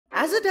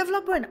As a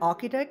developer and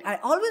architect, I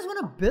always want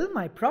to build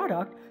my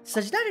product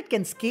such that it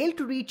can scale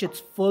to reach its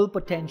full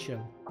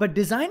potential. But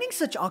designing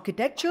such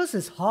architectures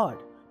is hard,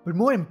 but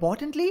more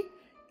importantly,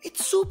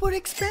 it's super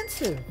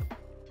expensive.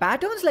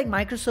 Patterns like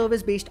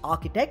microservice-based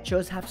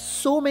architectures have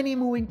so many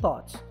moving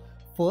parts.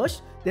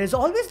 First, there's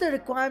always the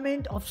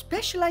requirement of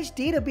specialized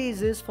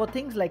databases for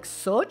things like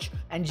search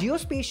and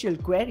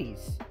geospatial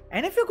queries.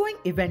 And if you're going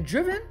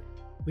event-driven,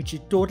 which you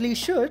totally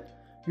should,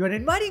 you're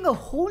inviting a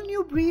whole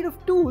new breed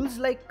of tools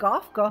like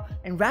Kafka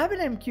and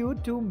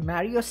RabbitMQ to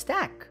marry your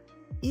stack.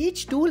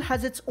 Each tool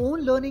has its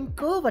own learning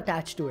curve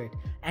attached to it,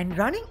 and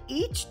running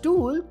each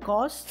tool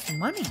costs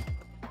money.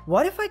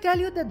 What if I tell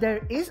you that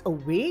there is a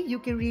way you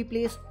can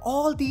replace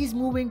all these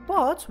moving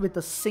parts with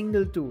a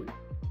single tool?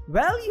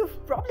 Well,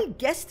 you've probably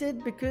guessed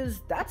it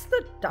because that's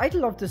the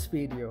title of this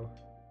video.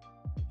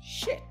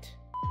 Shit.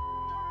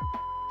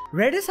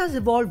 Redis has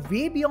evolved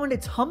way beyond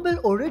its humble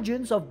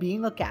origins of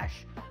being a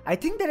cache. I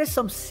think there is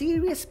some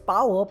serious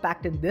power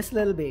packed in this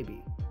little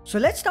baby. So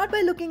let's start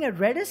by looking at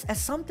Redis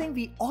as something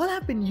we all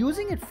have been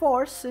using it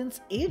for since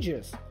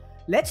ages.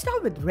 Let's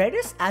start with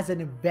Redis as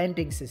an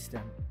eventing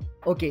system.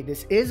 Okay,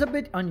 this is a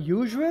bit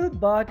unusual,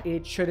 but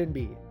it shouldn't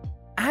be.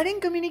 Adding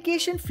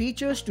communication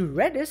features to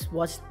Redis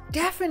was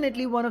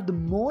definitely one of the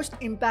most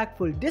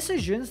impactful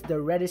decisions the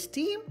Redis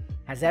team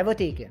has ever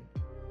taken.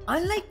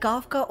 Unlike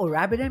Kafka or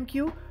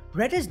RabbitMQ,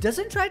 Redis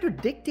doesn't try to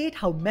dictate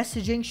how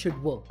messaging should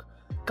work.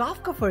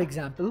 Kafka, for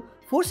example,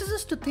 forces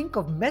us to think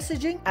of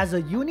messaging as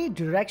a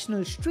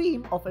unidirectional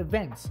stream of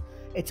events.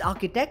 Its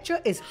architecture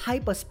is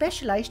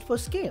hyper-specialized for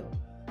scale.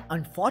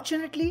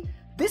 Unfortunately,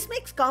 this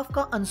makes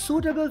Kafka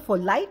unsuitable for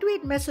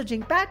lightweight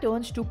messaging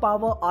patterns to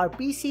power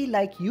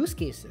RPC-like use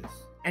cases.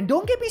 And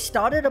don't get me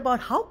started about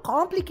how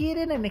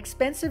complicated and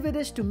expensive it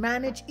is to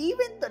manage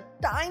even the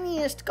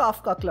tiniest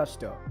Kafka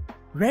cluster.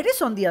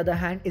 Redis, on the other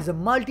hand, is a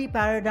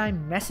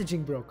multi-paradigm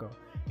messaging broker.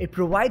 It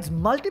provides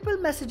multiple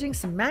messaging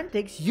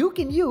semantics you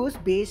can use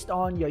based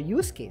on your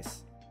use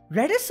case.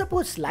 Redis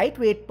supports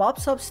lightweight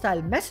PubSub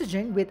style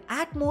messaging with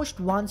at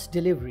most once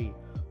delivery.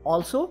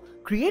 Also,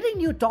 creating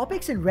new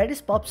topics in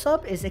Redis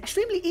PubSub is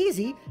extremely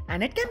easy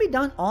and it can be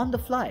done on the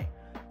fly.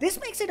 This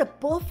makes it a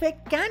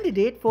perfect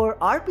candidate for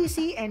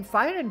RPC and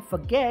fire and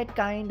forget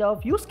kind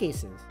of use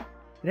cases.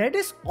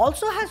 Redis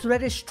also has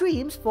Redis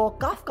streams for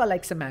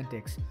Kafka-like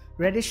semantics.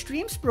 Redis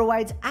streams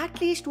provides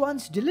at least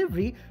once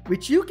delivery,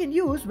 which you can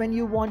use when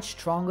you want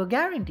stronger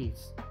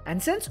guarantees.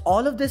 And since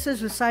all of this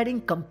is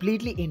residing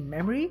completely in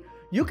memory,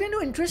 you can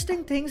do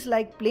interesting things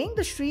like playing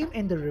the stream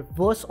in the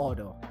reverse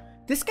order.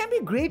 This can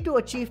be great to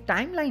achieve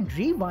timeline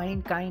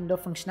rewind kind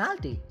of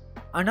functionality.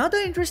 Another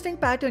interesting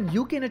pattern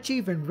you can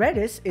achieve in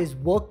Redis is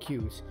work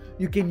queues.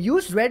 You can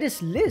use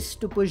Redis lists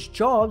to push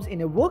jobs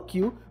in a work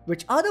queue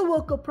which other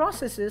worker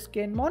processes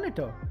can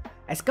monitor.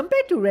 As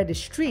compared to Redis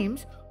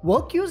streams,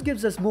 work queues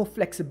gives us more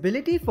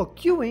flexibility for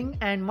queuing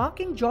and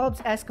marking jobs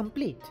as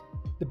complete.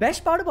 The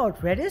best part about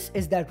Redis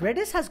is that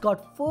Redis has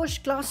got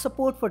first-class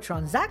support for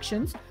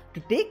transactions to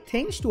take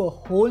things to a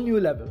whole new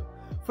level.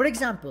 For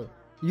example,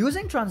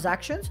 using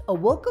transactions, a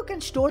worker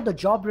can store the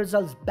job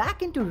results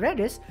back into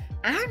Redis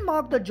and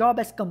mark the job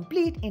as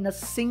complete in a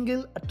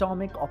single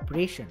atomic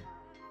operation.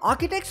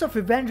 Architects of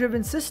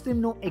event-driven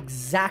systems know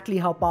exactly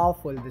how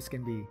powerful this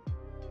can be.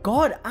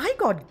 God, I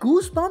got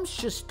goosebumps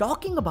just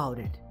talking about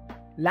it.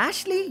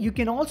 Lastly, you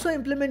can also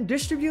implement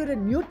distributed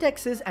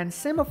mutexes and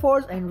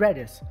semaphores in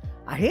Redis.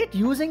 I hate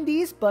using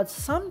these, but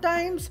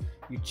sometimes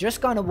you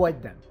just can't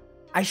avoid them.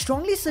 I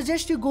strongly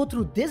suggest you go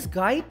through this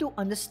guide to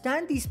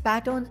understand these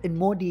patterns in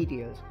more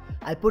details.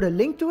 I'll put a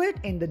link to it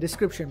in the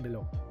description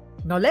below.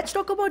 Now let's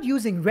talk about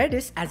using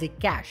Redis as a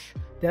cache.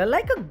 There are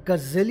like a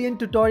gazillion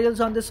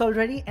tutorials on this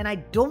already and I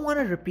don't want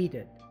to repeat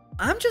it.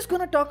 I'm just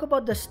gonna talk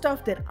about the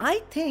stuff that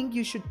I think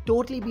you should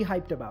totally be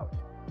hyped about.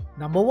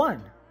 Number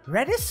 1.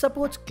 Redis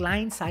supports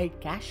client-side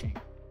caching.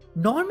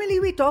 Normally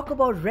we talk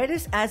about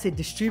Redis as a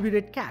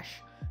distributed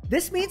cache.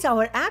 This means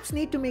our apps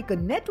need to make a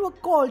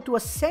network call to a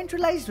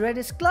centralized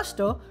Redis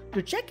cluster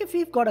to check if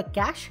we've got a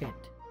cache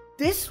hit.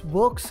 This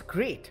works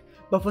great,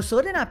 but for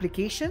certain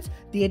applications,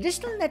 the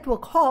additional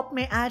network hop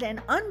may add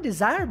an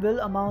undesirable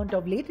amount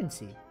of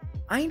latency.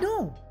 I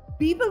know,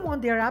 people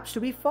want their apps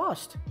to be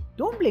fast.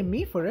 Don't blame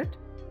me for it.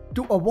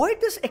 To avoid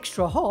this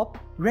extra hop,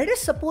 Redis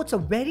supports a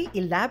very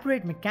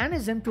elaborate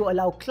mechanism to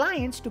allow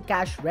clients to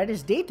cache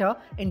Redis data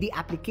in the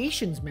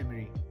application's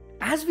memory.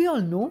 As we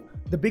all know,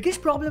 the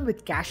biggest problem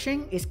with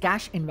caching is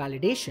cache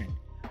invalidation.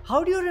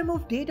 How do you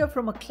remove data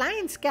from a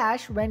client's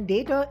cache when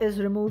data is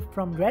removed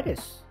from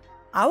Redis?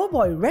 Our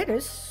boy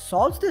Redis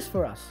solves this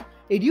for us.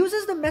 It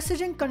uses the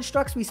messaging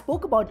constructs we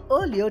spoke about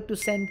earlier to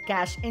send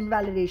cache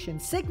invalidation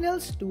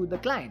signals to the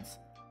clients.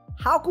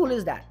 How cool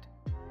is that?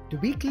 To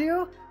be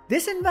clear,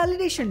 this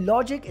invalidation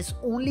logic is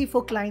only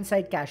for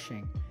client-side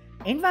caching.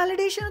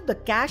 Invalidation of the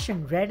cache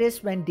in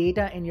Redis when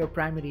data in your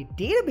primary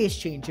database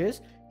changes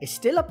is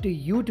still up to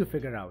you to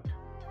figure out.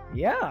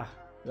 Yeah,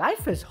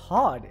 life is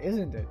hard,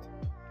 isn't it?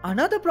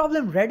 Another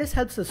problem Redis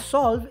helps us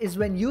solve is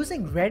when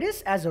using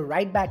Redis as a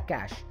write-back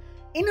cache.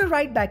 In a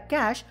write-back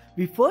cache,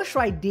 we first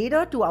write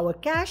data to our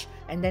cache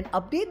and then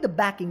update the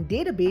backing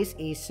database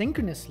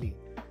asynchronously.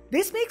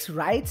 This makes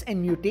writes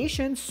and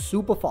mutations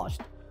super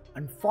fast.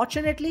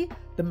 Unfortunately,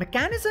 the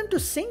mechanism to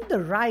sync the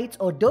writes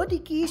or dirty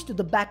keys to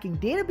the backing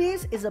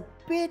database is a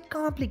bit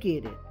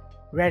complicated.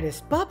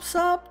 Redis pops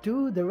up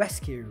to the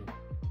rescue.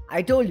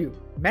 I told you,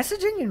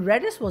 messaging in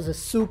Redis was a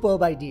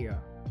superb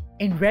idea.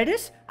 In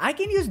Redis, I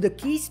can use the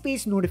key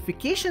space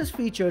notifications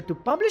feature to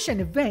publish an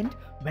event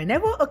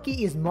whenever a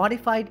key is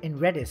modified in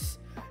Redis.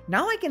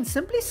 Now I can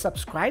simply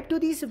subscribe to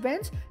these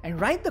events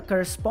and write the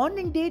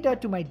corresponding data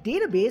to my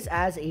database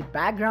as a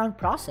background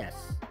process.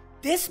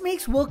 This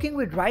makes working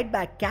with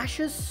write-back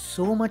caches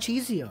so much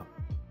easier.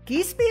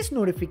 Key space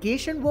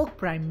notification work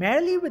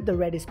primarily with the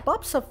Redis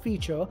PubSub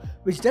feature,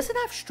 which doesn't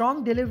have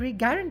strong delivery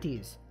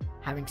guarantees.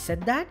 Having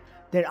said that,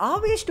 there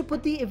are ways to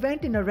put the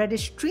event in a Redis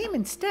stream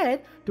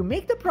instead to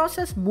make the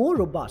process more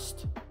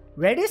robust.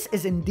 Redis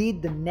is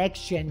indeed the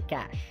next-gen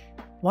cache.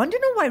 Want to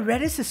know why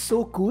Redis is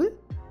so cool?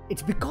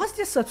 It's because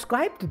they're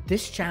subscribed to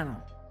this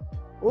channel.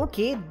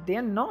 Okay,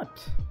 they're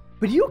not.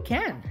 But you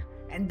can,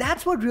 and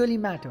that's what really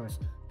matters.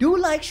 Do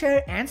like,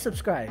 share, and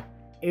subscribe.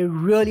 It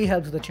really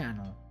helps the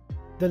channel.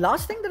 The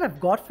last thing that I've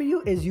got for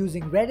you is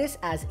using Redis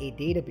as a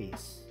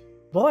database.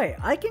 Boy,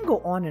 I can go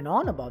on and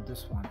on about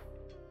this one.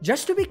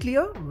 Just to be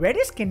clear,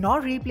 Redis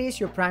cannot replace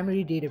your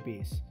primary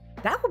database.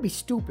 That would be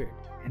stupid,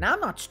 and I'm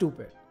not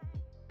stupid.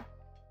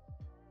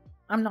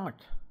 I'm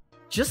not.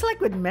 Just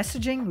like with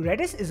messaging,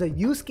 Redis is a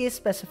use case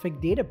specific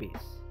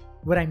database.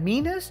 What I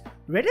mean is,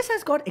 Redis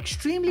has got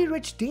extremely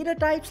rich data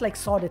types like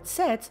sorted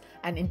sets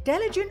and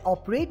intelligent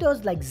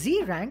operators like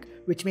zrank,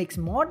 which makes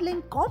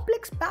modeling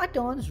complex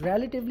patterns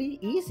relatively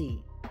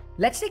easy.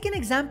 Let's take an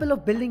example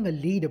of building a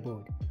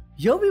leaderboard.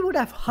 Here we would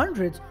have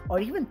hundreds or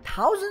even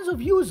thousands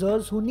of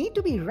users who need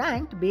to be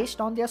ranked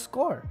based on their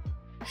score.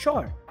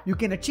 Sure, you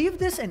can achieve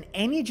this in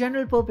any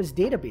general purpose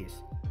database,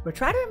 but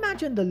try to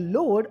imagine the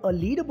load a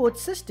leaderboard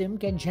system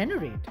can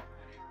generate.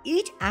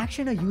 Each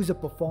action a user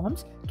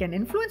performs can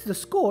influence the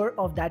score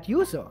of that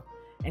user.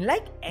 And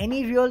like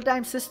any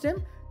real-time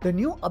system, the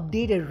new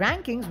updated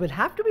rankings will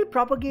have to be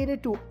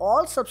propagated to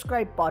all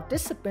subscribed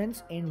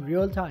participants in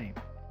real time.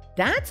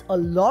 That's a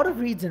lot of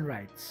reads and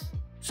writes.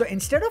 So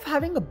instead of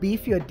having a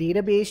beefier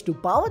database to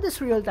power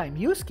this real-time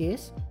use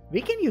case,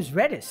 we can use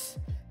Redis.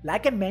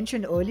 Like I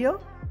mentioned earlier,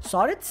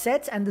 sorted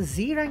sets and the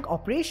zrank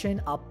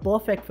operation are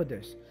perfect for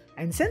this.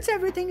 And since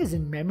everything is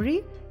in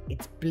memory,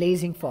 it's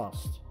blazing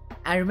fast.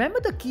 And remember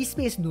the key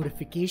space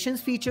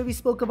notifications feature we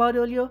spoke about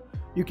earlier?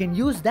 You can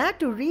use that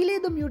to relay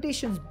the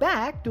mutations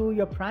back to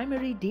your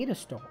primary data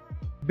store.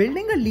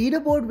 Building a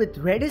leaderboard with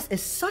Redis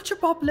is such a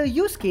popular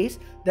use case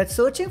that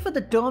searching for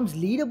the terms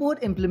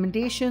leaderboard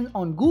implementation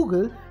on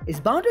Google is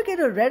bound to get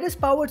a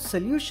Redis-powered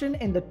solution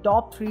in the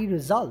top 3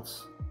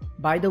 results.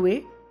 By the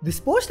way, this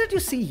post that you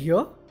see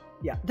here,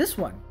 this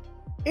one,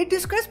 it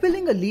describes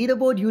building a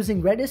leaderboard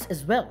using Redis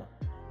as well.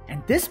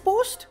 And this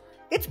post,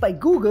 it's by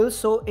Google,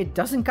 so it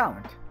doesn't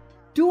count.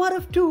 2 out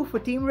of 2 for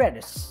Team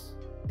Redis.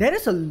 There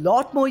is a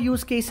lot more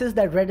use cases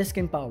that Redis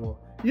can power.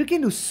 You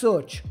can do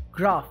search,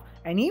 graph,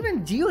 and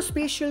even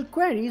geospatial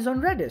queries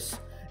on Redis.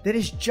 There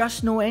is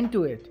just no end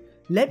to it.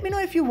 Let me know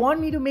if you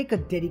want me to make a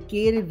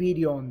dedicated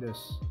video on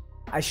this.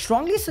 I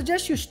strongly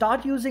suggest you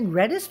start using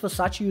Redis for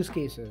such use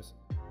cases.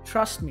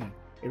 Trust me,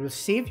 it will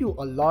save you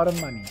a lot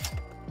of money.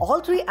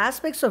 All 3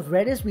 aspects of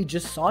Redis we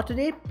just saw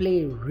today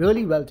play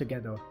really well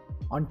together.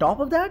 On top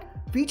of that,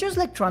 features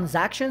like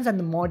transactions and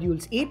the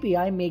modules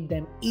API make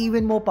them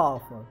even more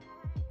powerful.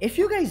 If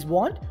you guys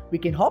want, we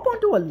can hop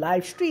onto a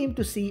live stream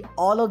to see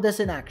all of this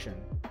in action.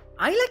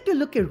 I like to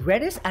look at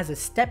Redis as a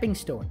stepping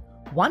stone.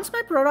 Once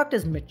my product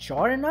is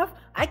mature enough,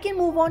 I can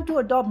move on to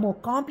adopt more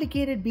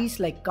complicated beasts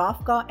like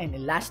Kafka and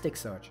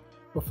Elasticsearch.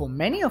 But for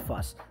many of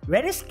us,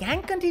 Redis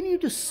can continue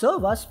to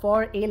serve us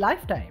for a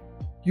lifetime.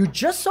 You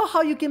just saw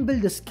how you can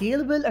build a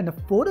scalable and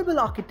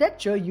affordable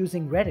architecture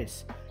using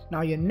Redis.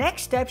 Now your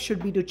next step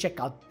should be to check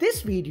out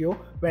this video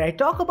where I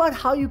talk about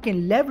how you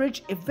can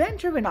leverage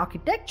event-driven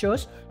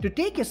architectures to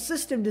take your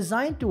system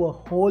design to a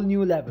whole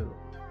new level.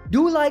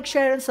 Do like,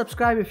 share, and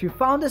subscribe if you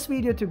found this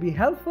video to be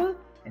helpful,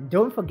 and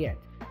don't forget,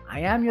 I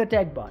am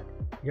YourTechBud,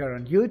 here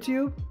on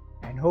YouTube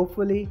and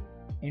hopefully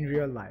in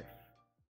real life.